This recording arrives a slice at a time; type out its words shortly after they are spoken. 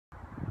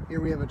Here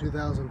we have a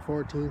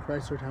 2014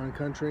 Chrysler Town &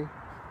 Country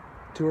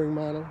touring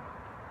model.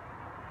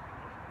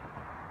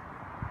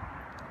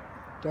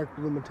 Dark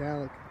blue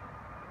metallic.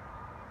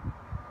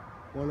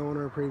 One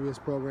owner, previous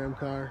program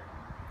car.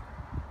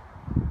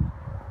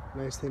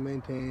 Nicely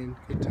maintained,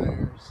 good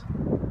tires.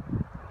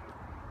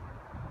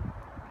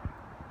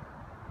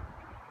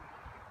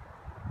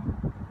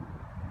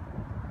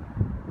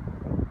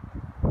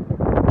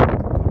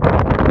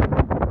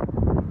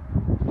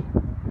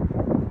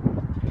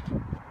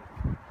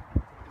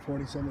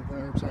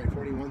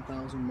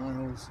 $41,000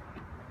 miles,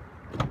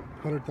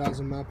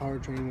 100,000 mile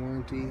powertrain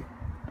warranty,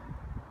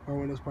 power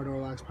windows, power door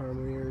locks, power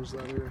mirrors,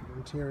 leather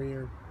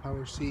interior,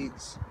 power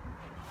seats,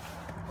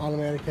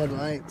 automatic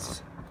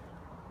headlights,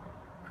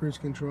 cruise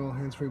control,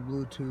 hands-free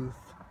Bluetooth,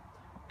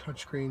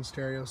 touchscreen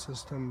stereo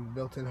system,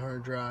 built-in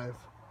hard drive,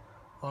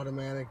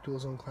 automatic dual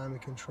zone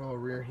climate control,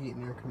 rear heat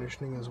and air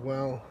conditioning as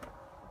well,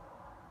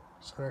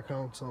 center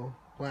console,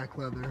 black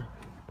leather,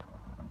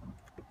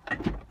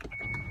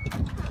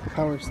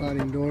 power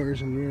sliding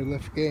doors and rear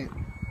lift gate,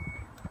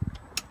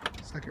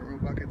 second row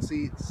bucket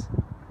seats,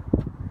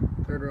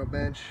 third row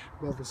bench,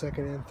 both the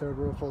second and third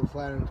row fold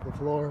flat into the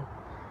floor,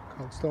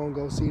 called stone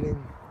go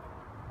seating.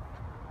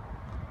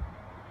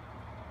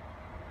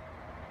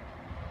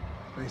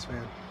 Nice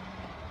van.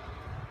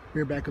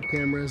 Rear backup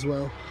camera as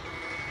well.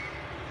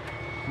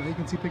 Now you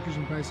can see pictures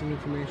and pricing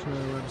information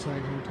on our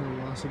website,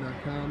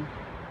 hometownwausau.com.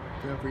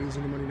 We offer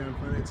easy money down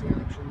financing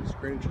options,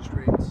 great interest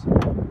rates.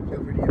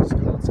 Feel free to give us a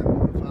call at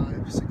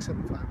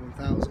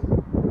 715-675-1000.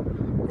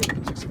 We're open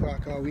from 6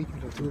 o'clock all week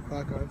until 2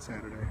 o'clock on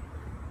Saturday.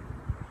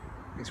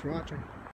 Thanks for watching.